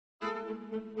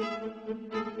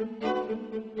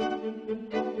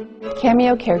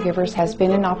Cameo Caregivers has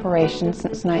been in operation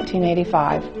since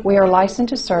 1985. We are licensed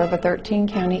to serve a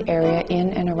 13-county area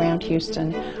in and around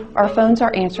Houston. Our phones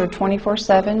are answered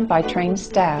 24/7 by trained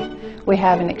staff. We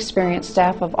have an experienced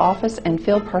staff of office and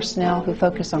field personnel who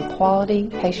focus on quality,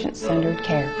 patient-centered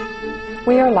care.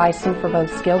 We are licensed for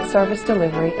both skilled service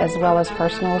delivery as well as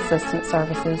personal assistance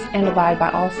services and abide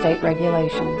by all state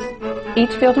regulations.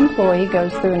 Each field employee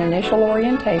goes through an initial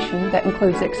orientation that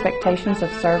includes expectations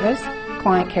of service,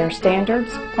 client care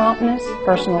standards, promptness,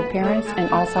 personal appearance, and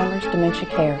Alzheimer's dementia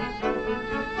care.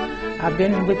 I've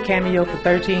been with Cameo for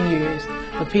 13 years.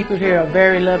 The people here are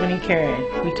very loving and caring.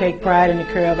 We take pride in the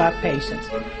care of our patients.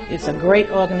 It's a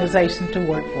great organization to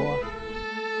work for.